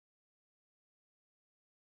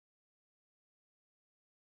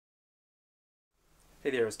Hey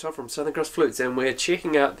there, it's Todd from Southern Cross Flutes, and we're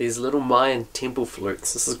checking out these little Mayan Temple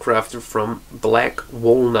Flutes. This is crafted from black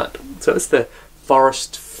walnut, so it's the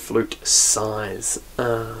forest flute size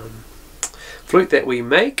flute that we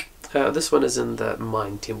make. This one is in the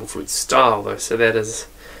Mayan Temple Flute style though, so that is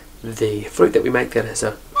the flute that we make that has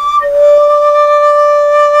a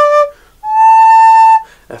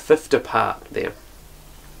fifth part there.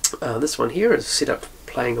 This one here is set up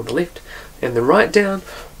playing on the left and the right down,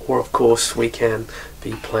 or of course we can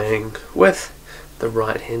be playing with the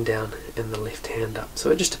right hand down and the left hand up, so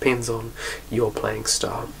it just depends on your playing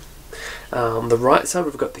style. On the right side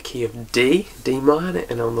we've got the key of D minor,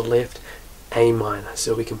 and on the left A minor,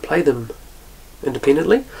 so we can play them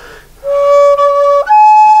independently.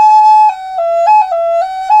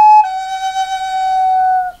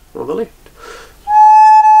 On the left.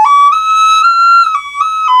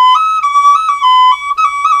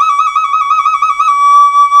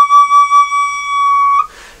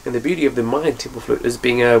 And the beauty of the Mayan Temple Flute is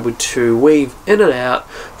being able to weave in and out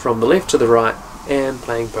from the left to the right and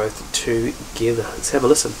playing both together. Let's have a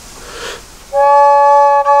listen.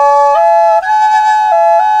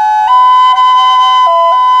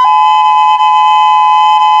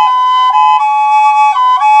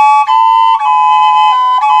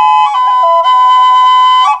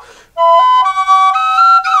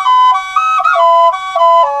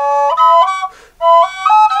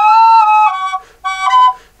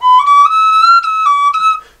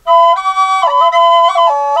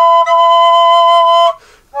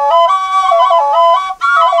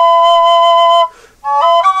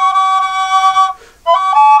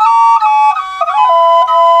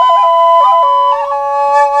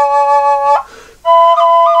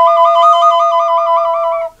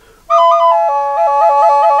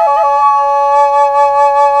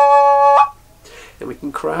 And we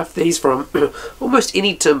can craft these from almost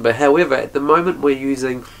any timber. However, at the moment we're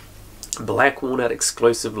using black walnut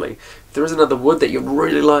exclusively. If there is another wood that you'd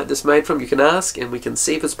really like this made from, you can ask and we can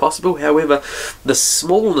see if it's possible. However, the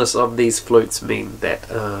smallness of these flutes mean that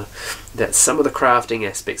that some of the crafting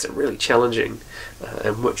aspects are really challenging,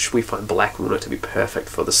 in which we find black walnut to be perfect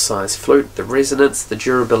for the size flute, the resonance, the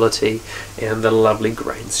durability, and the lovely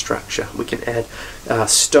grain structure. We can add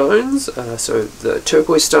stones, so the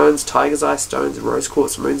turquoise stones, tiger's eye stones, rose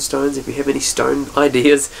quartz moonstones. If you have any stone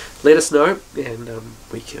ideas, let us know, and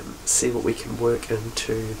we can see what we can work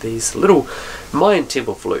into these little Mayan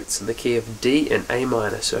Temple Flutes in the key of D and A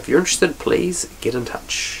minor. So if you're interested, please get in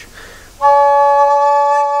touch.